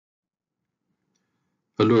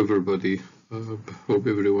Hello everybody, hope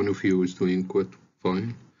every one of you is doing quite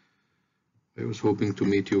fine. I was hoping to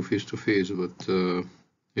meet you face to face, but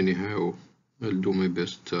anyhow, I'll do my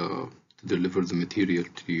best to deliver the material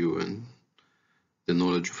to you and the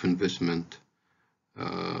knowledge of investment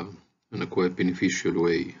in a quite beneficial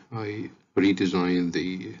way. I redesigned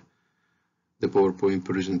the PowerPoint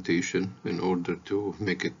presentation in order to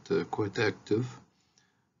make it quite active.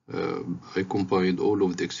 I combined all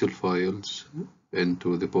of the Excel files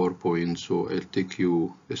into the PowerPoint, so I'll take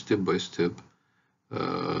you step by step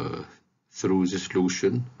through the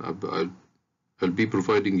solution. I'll be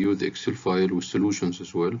providing you the Excel file with solutions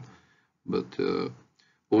as well, but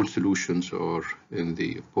all solutions are in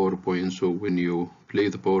the PowerPoint, so when you play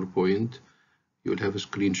the PowerPoint, you'll have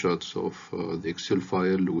screenshots of the Excel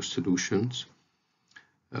file with solutions.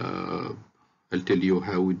 I'll tell you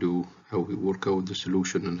how we work out the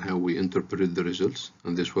solution and how we interpret the results,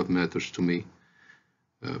 and that's what matters to me.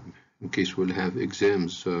 In case we'll have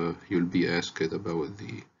exams, you'll be asked about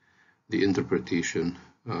the interpretation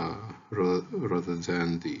rather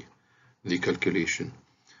than the calculation.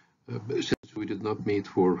 Since we did not meet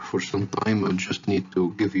for some time, I just need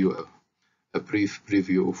to give you a brief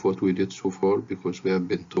preview of what we did so far, because we have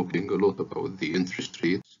been talking a lot about the interest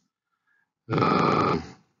rates.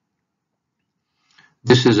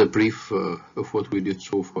 This is a brief of what we did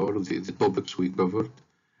so far, the topics we covered.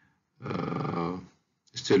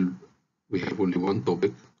 Still, we have only one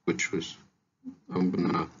topic, which was I'm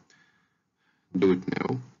gonna do it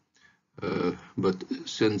now. But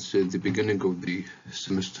since the beginning of the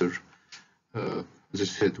semester, as I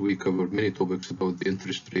said, we covered many topics about the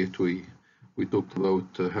interest rate. We talked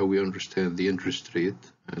about how we understand the interest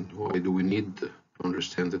rate and why do we need to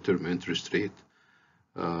understand the term interest rate.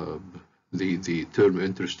 The term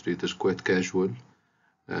interest rate is quite casual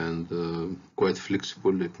and quite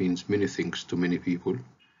flexible. It means many things to many people,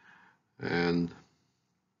 and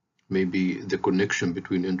maybe the connection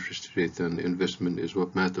between interest rate and investment is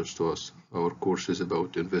what matters to us. Our course is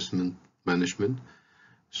about investment management,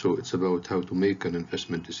 so it's about how to make an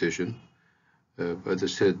investment decision. As I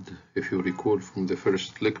said, if you recall from the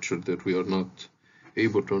first lecture, that we are not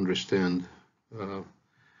able to understand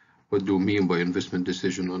what do we mean by investment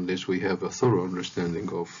decision unless we have a thorough understanding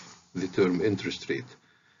of the term interest rate.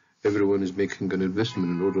 Everyone is making an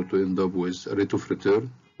investment in order to end up with a rate of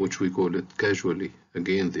return, which we call it casually,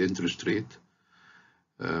 again, the interest rate.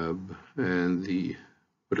 And the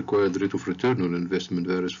required rate of return on investment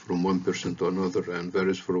varies from one person to another and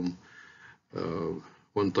varies from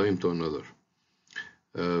one time to another.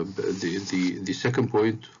 The second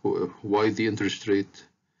point, why the interest rate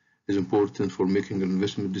is important for making an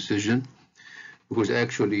investment decision, because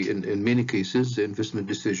actually in many cases the investment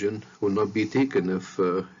decision will not be taken if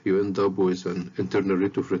you end up with an internal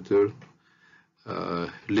rate of return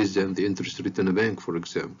less than the interest rate in a bank, for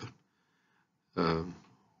example.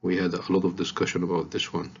 We had a lot of discussion about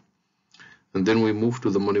this one. And then we move to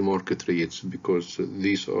the money market rates, because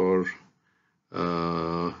these are,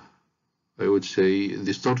 I would say,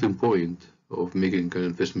 the starting point of making an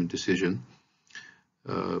investment decision.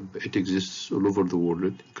 It exists all over the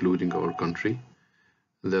world, including our country,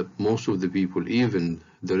 that most of the people, even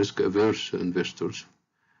the risk-averse investors,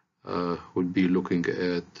 would be looking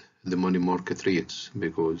at the money market rates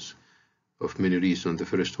because of many reasons. The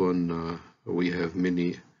first one, we have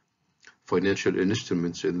many financial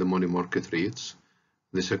instruments in the money market rates.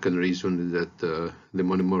 The second reason is that the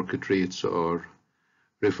money market rates are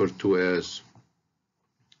referred to as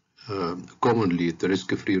commonly the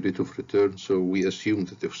risk-free rate of return. So we assume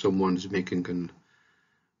that if someone is making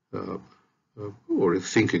or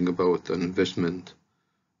thinking about an investment,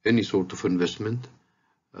 any sort of investment,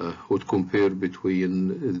 would compare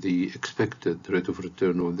between the expected rate of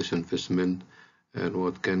return of this investment and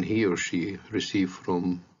what can he or she receive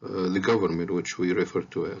from the government, which we refer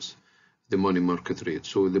to as the money market rate.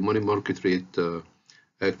 So the money market rate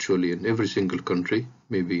actually in every single country,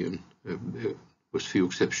 maybe with few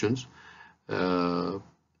exceptions,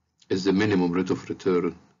 is the minimum rate of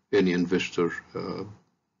return any investor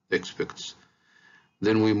expects.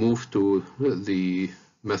 Then we move to the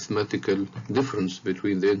mathematical difference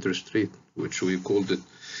between the interest rate, which we called it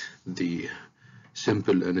the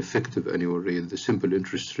simple and effective annual rate. The simple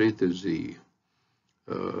interest rate is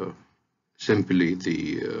simply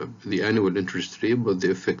the annual interest rate, but the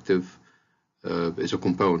effective is a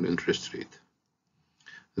compound interest rate.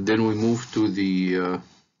 Then we move to the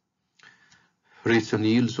rates and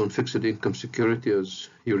yields on fixed income security. As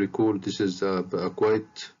you recall, this is a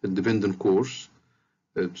quite independent course.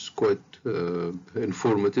 It's quite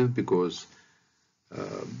informative because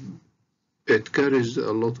it carries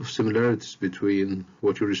a lot of similarities between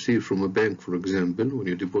what you receive from a bank, for example, when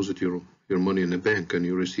you deposit your money in a bank and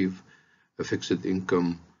you receive a fixed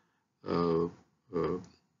income on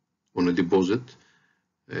a deposit,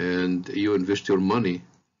 and you invest your money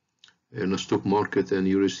in a stock market and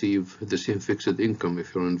you receive the same fixed income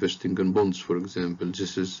if you're investing in bonds, for example.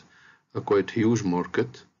 This is a quite huge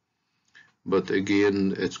market, but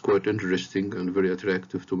again, it's quite interesting and very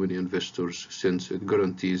attractive to many investors since it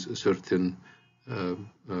guarantees a certain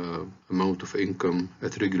amount of income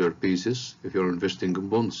at regular basis. If you're investing in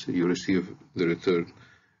bonds, you receive the return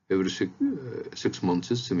every 6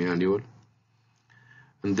 months, semi-annual.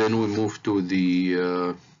 And then we move to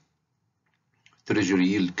the treasury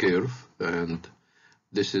yield curve, and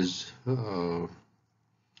this is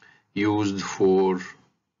used for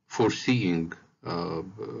foreseeing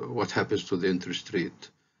what happens to the interest rate,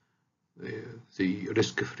 the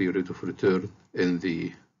risk-free rate of return in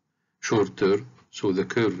the short term. So the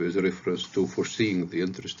curve is a reference to foreseeing the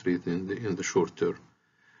interest rate in the short term.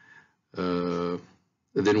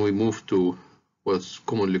 Then we move to what's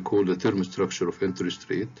commonly called the term structure of interest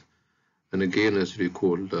rate. And again, as you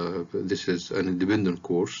recall, this is an independent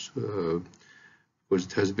course because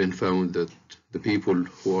it has been found that the people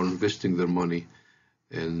who are investing their money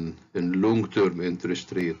in long-term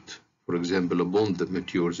interest rate, for example, a bond that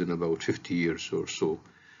matures in about 50 years or so,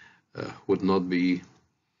 would not be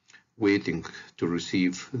waiting to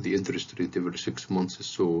receive the interest rate every 6 months.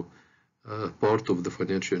 So part of the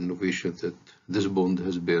financial innovation that this bond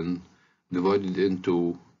has been divided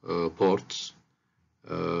into parts,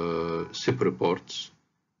 separate parts,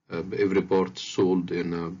 every part sold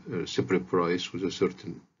in a separate price with a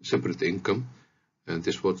certain separate income, and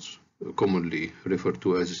this was commonly referred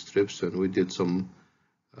to as strips, and we did some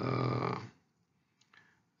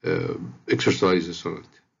exercises on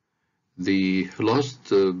it. The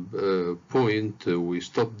last point we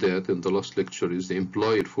stopped at in the last lecture is the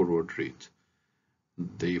implied forward rate.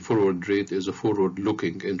 The forward rate is a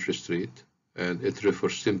forward-looking interest rate, and it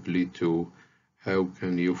refers simply to how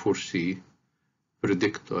can you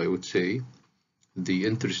predict, I would say, the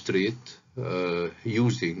interest rate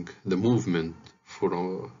using the movement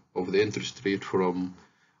of the interest rate from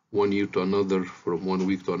 1 year to another, from 1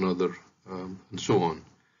 week to another, and so on.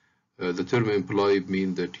 The term implied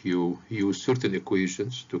means that you use certain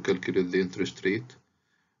equations to calculate the interest rate,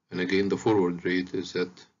 and again, the forward rate is that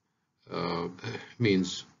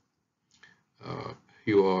means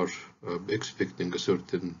you are expecting a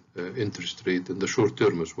certain interest rate in the short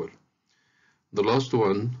term as well. The last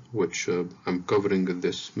one, which I'm covering in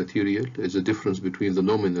this material, is the difference between the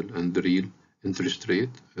nominal and the real interest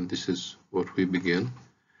rate, and this is what we began.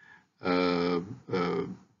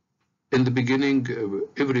 In the beginning,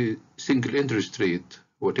 every single interest rate,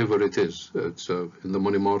 whatever it is, it's in the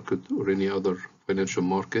money market or any other financial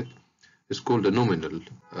market, is called a nominal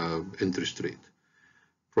interest rate.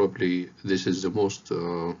 Probably this is the most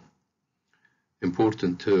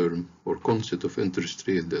important term or concept of interest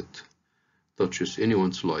rate that touches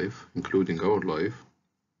anyone's life, including our life,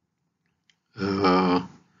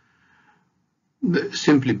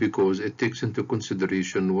 simply because it takes into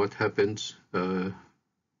consideration what happens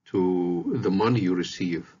to the money you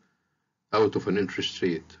receive out of an interest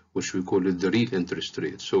rate, which we call it the real interest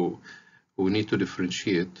rate. So we need to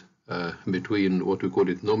differentiate between what we call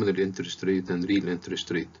it nominal interest rate and real interest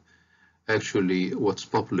rate. Actually, what's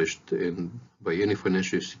published by any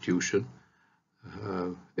financial institution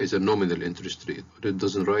is a nominal interest rate, but it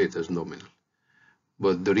doesn't write as nominal.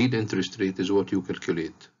 But the real interest rate is what you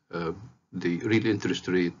calculate. The real interest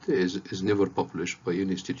rate is never published by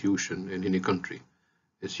any institution in any country.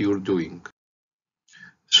 It's your doing.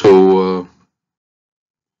 So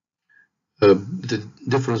the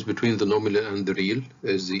difference between the nominal and the real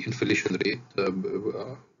is the inflation rate.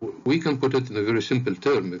 We can put it in a very simple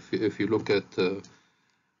term. If you look at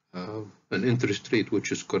an interest rate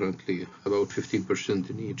which is currently about 15%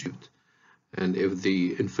 in Egypt, and if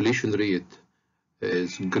the inflation rate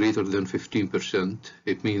is greater than 15%,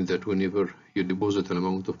 it means that whenever you deposit an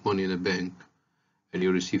amount of money in a bank and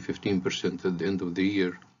you receive 15% at the end of the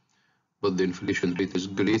year, but the inflation rate is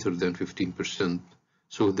greater than 15%,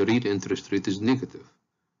 so the real interest rate is negative.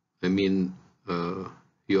 I mean,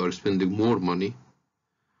 you are spending more money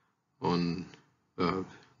on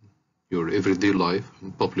your everyday life,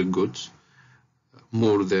 on public goods,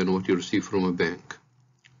 more than what you receive from a bank.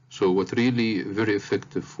 So what's really very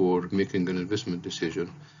effective for making an investment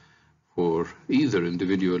decision for either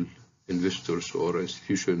individual investors or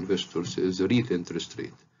institutional investors is the real interest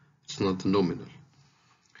rate. It's not the nominal.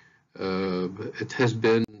 It has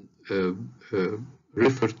been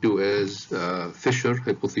referred to as Fisher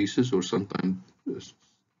hypothesis, or sometimes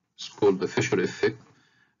it's called the Fisher effect,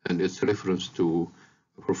 and it's a reference to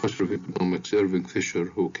a professor of economics, Irving Fisher,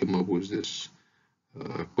 who came up with this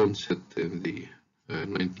concept in the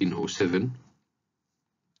 1907.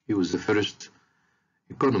 He was the first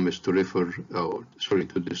economist to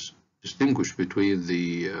distinguish between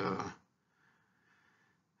the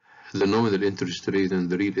nominal interest rate and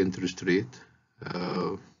the real interest rate,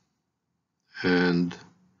 and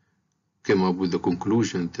came up with the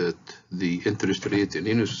conclusion that the interest rate in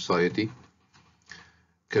any society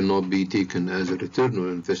cannot be taken as a return on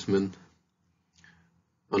investment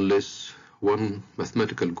unless one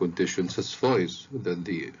mathematical condition satisfies that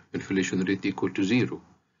the inflation rate equal to zero.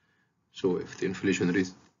 So if the inflation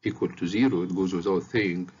rate equal to zero, it goes without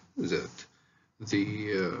saying that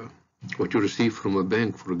what you receive from a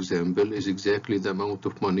bank, for example, is exactly the amount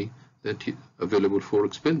of money that is available for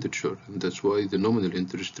expenditure, and that's why the nominal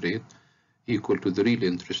interest rate equal to the real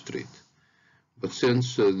interest rate. But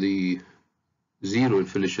since the zero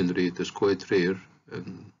inflation rate is quite rare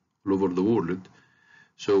and all over the world,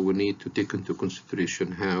 so we need to take into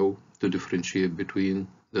consideration how to differentiate between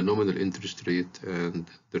the nominal interest rate and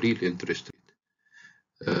the real interest rate.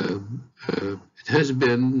 It has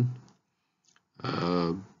been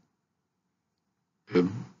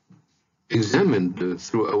examined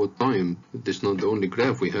throughout time. This is not the only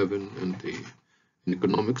graph we have in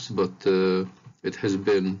economics, but it has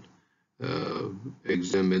been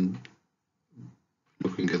examined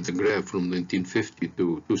looking at the graph from 1950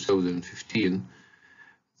 to 2015,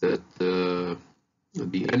 that the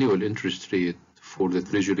annual interest rate for the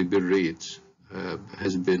treasury bill rates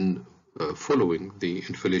has been following the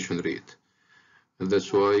inflation rate. And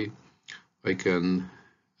that's why I can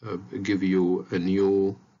give you a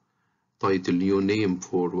new title, new name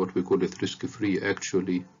for what we call it risk-free.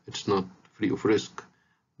 Actually, it's not free of risk,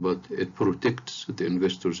 but it protects the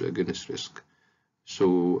investors against risk.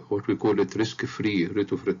 So what we call it risk-free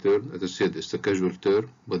rate of return, as I said, it's a casual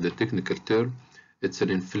term, but the technical term, it's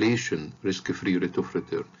an inflation risk-free rate of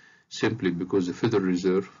return, simply because the Federal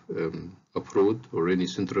Reserve abroad or any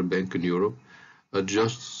central bank in Europe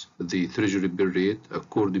adjusts the treasury bill rate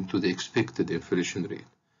according to the expected inflation rate.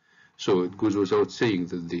 So it goes without saying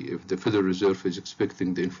that if the Federal Reserve is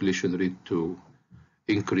expecting the inflation rate to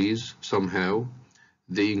increase somehow,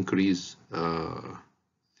 they increase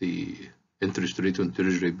the interest rate on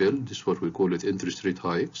treasury bill. This is what we call it interest rate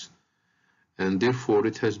hikes. And therefore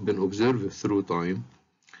it has been observed through time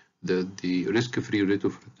that the risk-free rate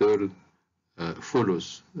of return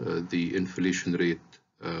follows the inflation rate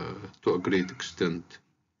to a great extent.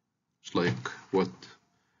 It's like what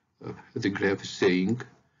the graph is saying.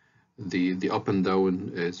 The up and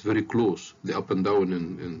down is very close. The up and down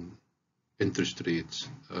in interest rates,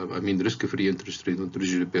 I mean risk-free interest rate on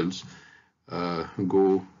treasury bills,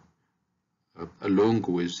 go along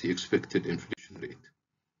with the expected inflation rate.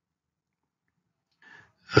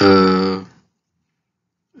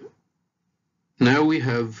 Now we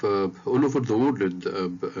have all over the world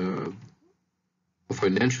a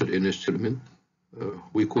financial instrument,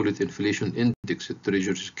 we call it inflation index at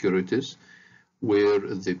treasury securities, where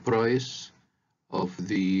the price of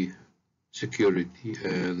the security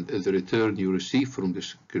and the return you receive from the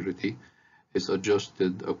security is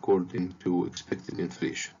adjusted according to expected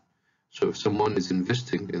inflation. So if someone is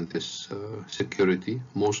investing in this security,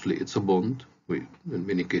 mostly it's a bond. In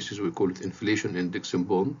many cases we call it inflation index and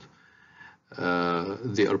bond.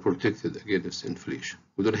 They are protected against inflation.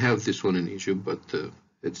 We don't have this one in Egypt, but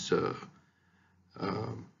it's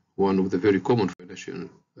one of the very common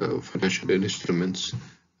financial instruments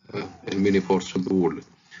in many parts of the world.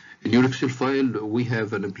 In your Excel file, we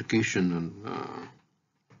have an application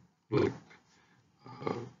on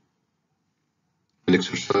an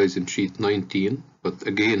exercise in sheet 19, but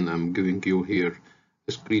again, I'm giving you here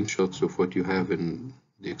screenshots of what you have in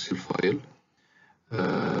the Excel file.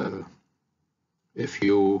 If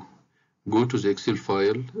you go to the Excel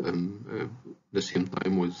file, the same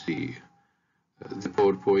time with the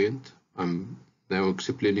PowerPoint, I'm now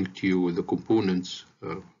explaining to you the components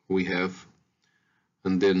we have,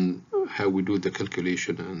 and then how we do the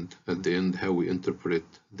calculation, and at the end how we interpret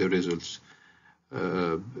the results.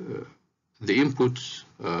 The inputs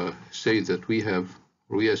say that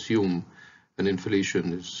we assume an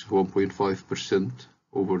inflation is 1.5%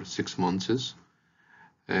 over 6 months,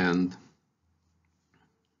 and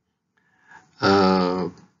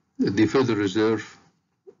the Federal Reserve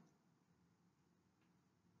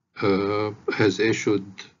has issued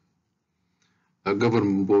a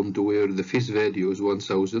government bond where the face value is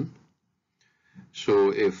 1,000,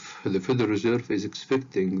 So if the Federal Reserve is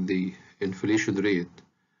expecting the inflation rate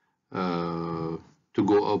to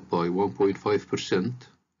go up by 1.5%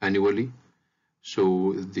 annually,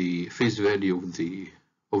 so the face value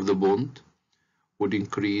of the bond would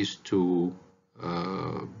increase to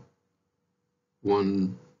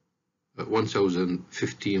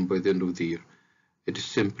 1,015 by the end of the year. It is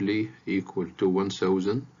simply equal to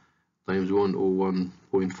 1,000 times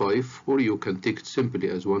 101.5, or you can take it simply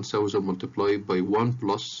as 1,000 multiplied by 1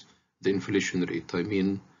 plus the inflation rate. I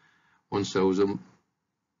mean 1,000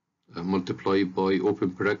 multiplied by open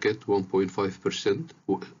bracket 1.5%,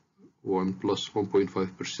 1 plus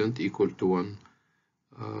 1.5% equal to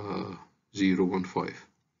 1,015.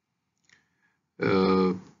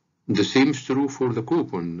 The same is true for the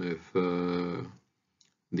coupon. If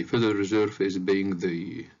the Federal Reserve is paying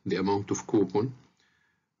the amount of coupon,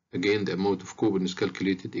 again, the amount of coupon is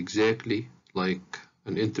calculated exactly like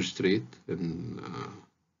an interest rate and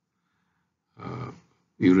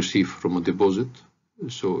you receive from a deposit.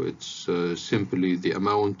 So it's simply the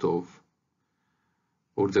amount of,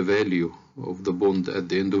 or the value of the bond at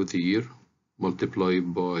the end of the year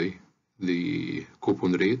multiplied by the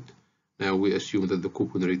coupon rate. Now we assume that the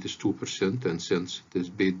coupon rate is 2%, and since it is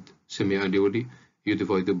paid semi-annually, you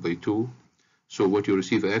divide it by 2. So what you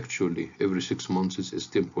receive actually every 6 months is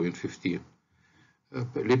 10.15.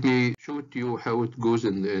 But let me show it to you how it goes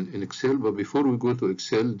in Excel. But before we go to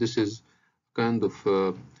Excel, this is kind of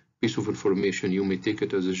a piece of information. You may take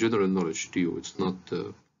it as a general knowledge to you. It's not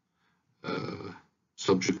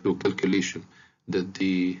subject to calculation. That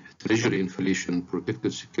the Treasury inflation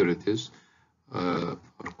protected securities are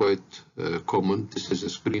quite common. This is a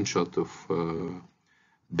screenshot of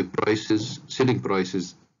the prices, selling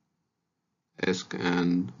prices, ask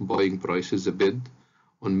and buying prices, a bid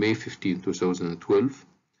on May 15, 2012.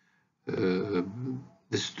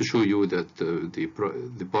 This is to show you that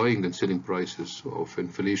the buying and selling prices of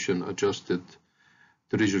inflation adjusted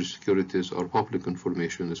Treasury securities are public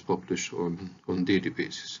information, is published on daily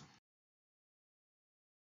basis.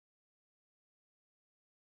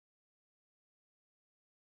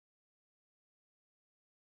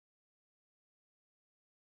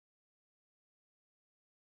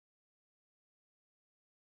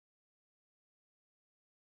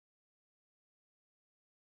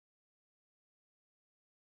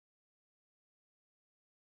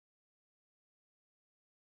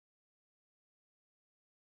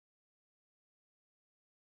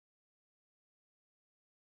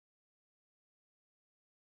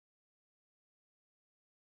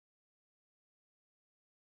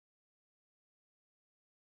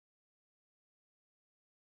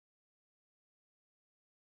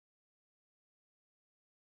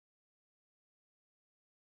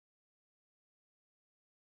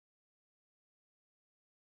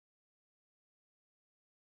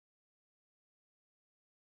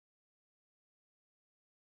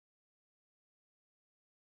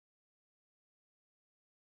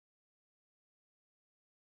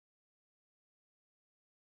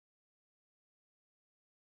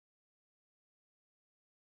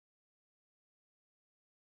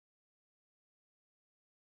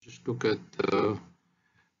 Just look at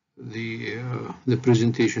the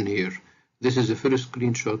presentation here. This is the first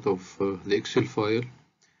screenshot of the Excel file,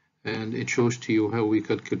 and it shows to you how we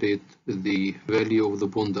calculate the value of the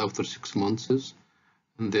bond after 6 months,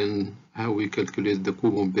 and then how we calculate the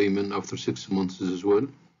coupon payment after 6 months as well.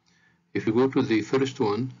 If you go to the first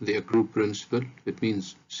one, the accrued principal, it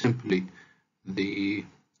means simply the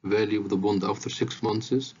value of the bond after 6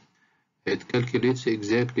 months. It calculates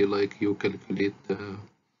exactly like you calculate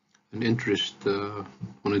an interest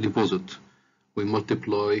on a deposit. We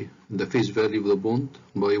multiply the face value of the bond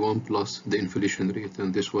by 1 plus the inflation rate,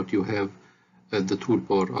 and this is what you have at the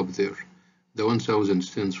toolbar up there. The 1,000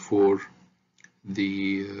 stands for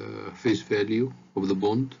the face value of the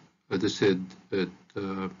bond. As I said,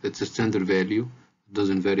 it's a standard value. It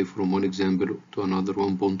doesn't vary from one example to another,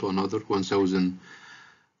 one bond to another. 1,000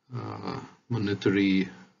 monetary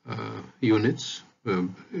units,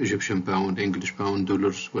 Egyptian pound, English pound,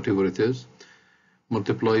 dollars, whatever it is,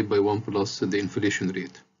 multiplied by 1 plus the inflation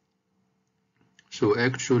rate. So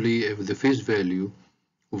actually, if the face value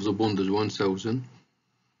of the bond is 1,000,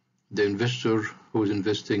 the investor who is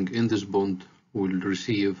investing in this bond will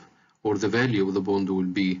receive, or the value of the bond will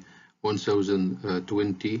be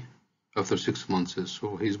 1,020 after 6 months.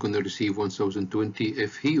 So he's going to receive 1,020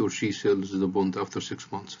 if he or she sells the bond after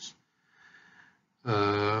 6 months.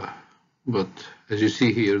 But as you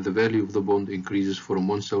see here, the value of the bond increases from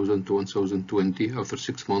 1,000 to 1,020 after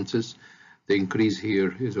 6 months. The increase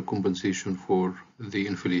here is a compensation for the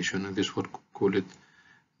inflation, and this is what we call it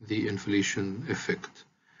the inflation effect.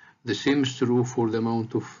 The same is true for the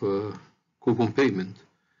amount of coupon payment.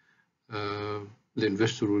 The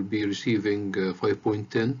investor will be receiving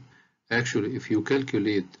 5.10. Actually, if you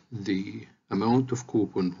calculate the amount of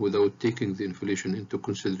coupon without taking the inflation into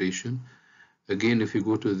consideration, again, if you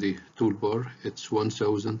go to the toolbar, it's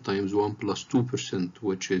 1,000 times 1 plus 2%,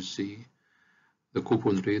 which is the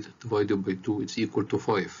coupon rate divided by 2, it's equal to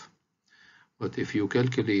 5. But if you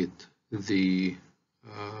calculate the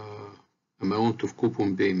amount of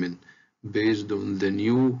coupon payment based on the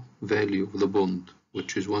new value of the bond,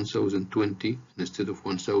 which is 1,020 instead of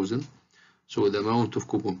 1,000, so the amount of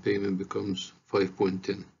coupon payment becomes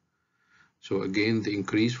 5.10. So again, the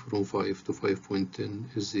increase from 5 to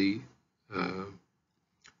 5.10 is the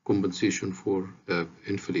compensation for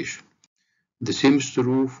inflation. The same is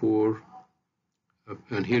true for,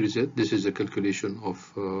 and here is it, this is a calculation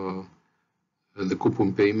of the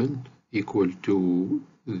coupon payment equal to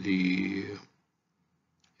the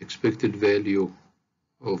expected value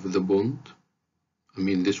of the bond, I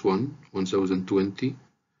mean this one, 1,020,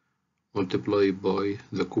 multiplied by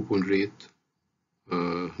the coupon rate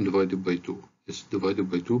divided by 2. It's divided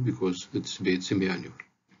by 2 because it's paid semi-annual.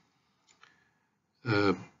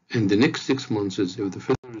 In the next 6 months, if the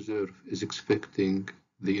Federal Reserve is expecting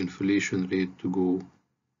the inflation rate to go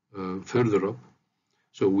further up,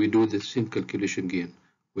 so we do the same calculation again.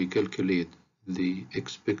 We calculate the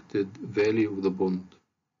expected value of the bond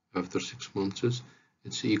after 6 months.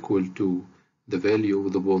 It's equal to the value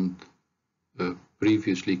of the bond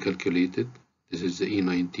previously calculated. This is the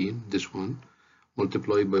E19, this one,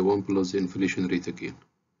 multiplied by 1 plus the inflation rate again.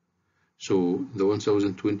 So the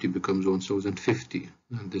 1,020 becomes 1,050,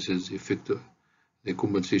 and this is the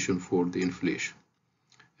compensation for the inflation.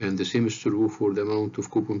 And the same is true for the amount of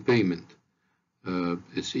coupon payment.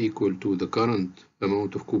 It's equal to the current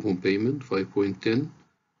amount of coupon payment, 5.10,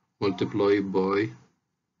 multiplied by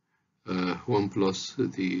 1 plus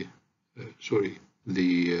the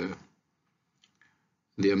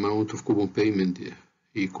amount of coupon payment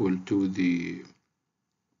equal to the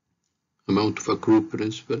amount of accrued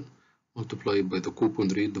principal multiplied by the coupon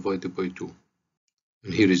rate divided by 2.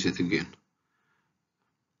 And here is it again.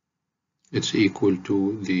 It's equal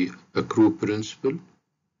to the accrued principal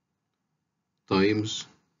times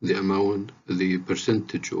the amount, the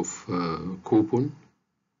percentage of coupon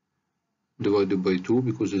divided by 2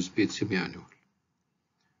 because it's paid semi-annual.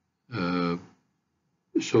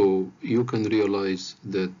 So you can realize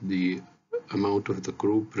that the amount of the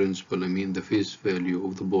accrued principal, I mean the face value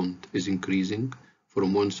of the bond, is increasing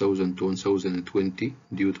from 1,000 to 1,020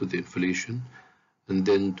 due to the inflation, and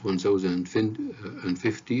then to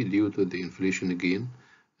 1,050 due to the inflation again.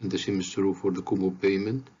 And the same is true for the coupon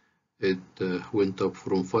payment. It went up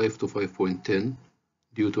from 5 to 5.10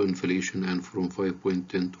 due to inflation, and from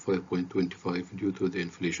 5.10 to 5.25 due to the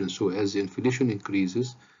inflation. So as the inflation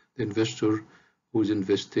increases, the investor who is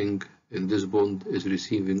investing in this bond is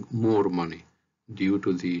receiving more money due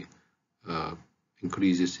to the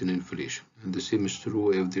increases in inflation. And the same is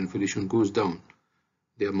true if the inflation goes down,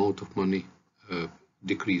 the amount of money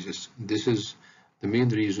decreases. This is the main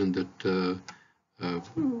reason that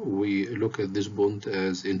we look at this bond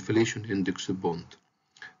as inflation indexed bond.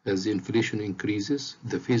 As the inflation increases,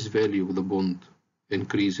 the face value of the bond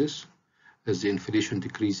increases. As the inflation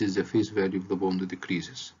decreases, the face value of the bond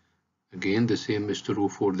decreases. Again, the same is true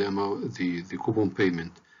for the amount, the coupon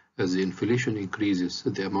payment. As the inflation increases,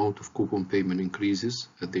 the amount of coupon payment increases.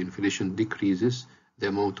 As the inflation decreases, the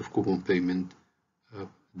amount of coupon payment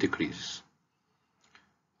decreases.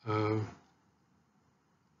 Now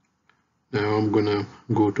I'm gonna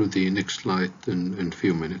go to the next slide in a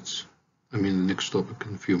few minutes. I mean the next topic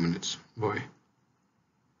in a few minutes. Bye.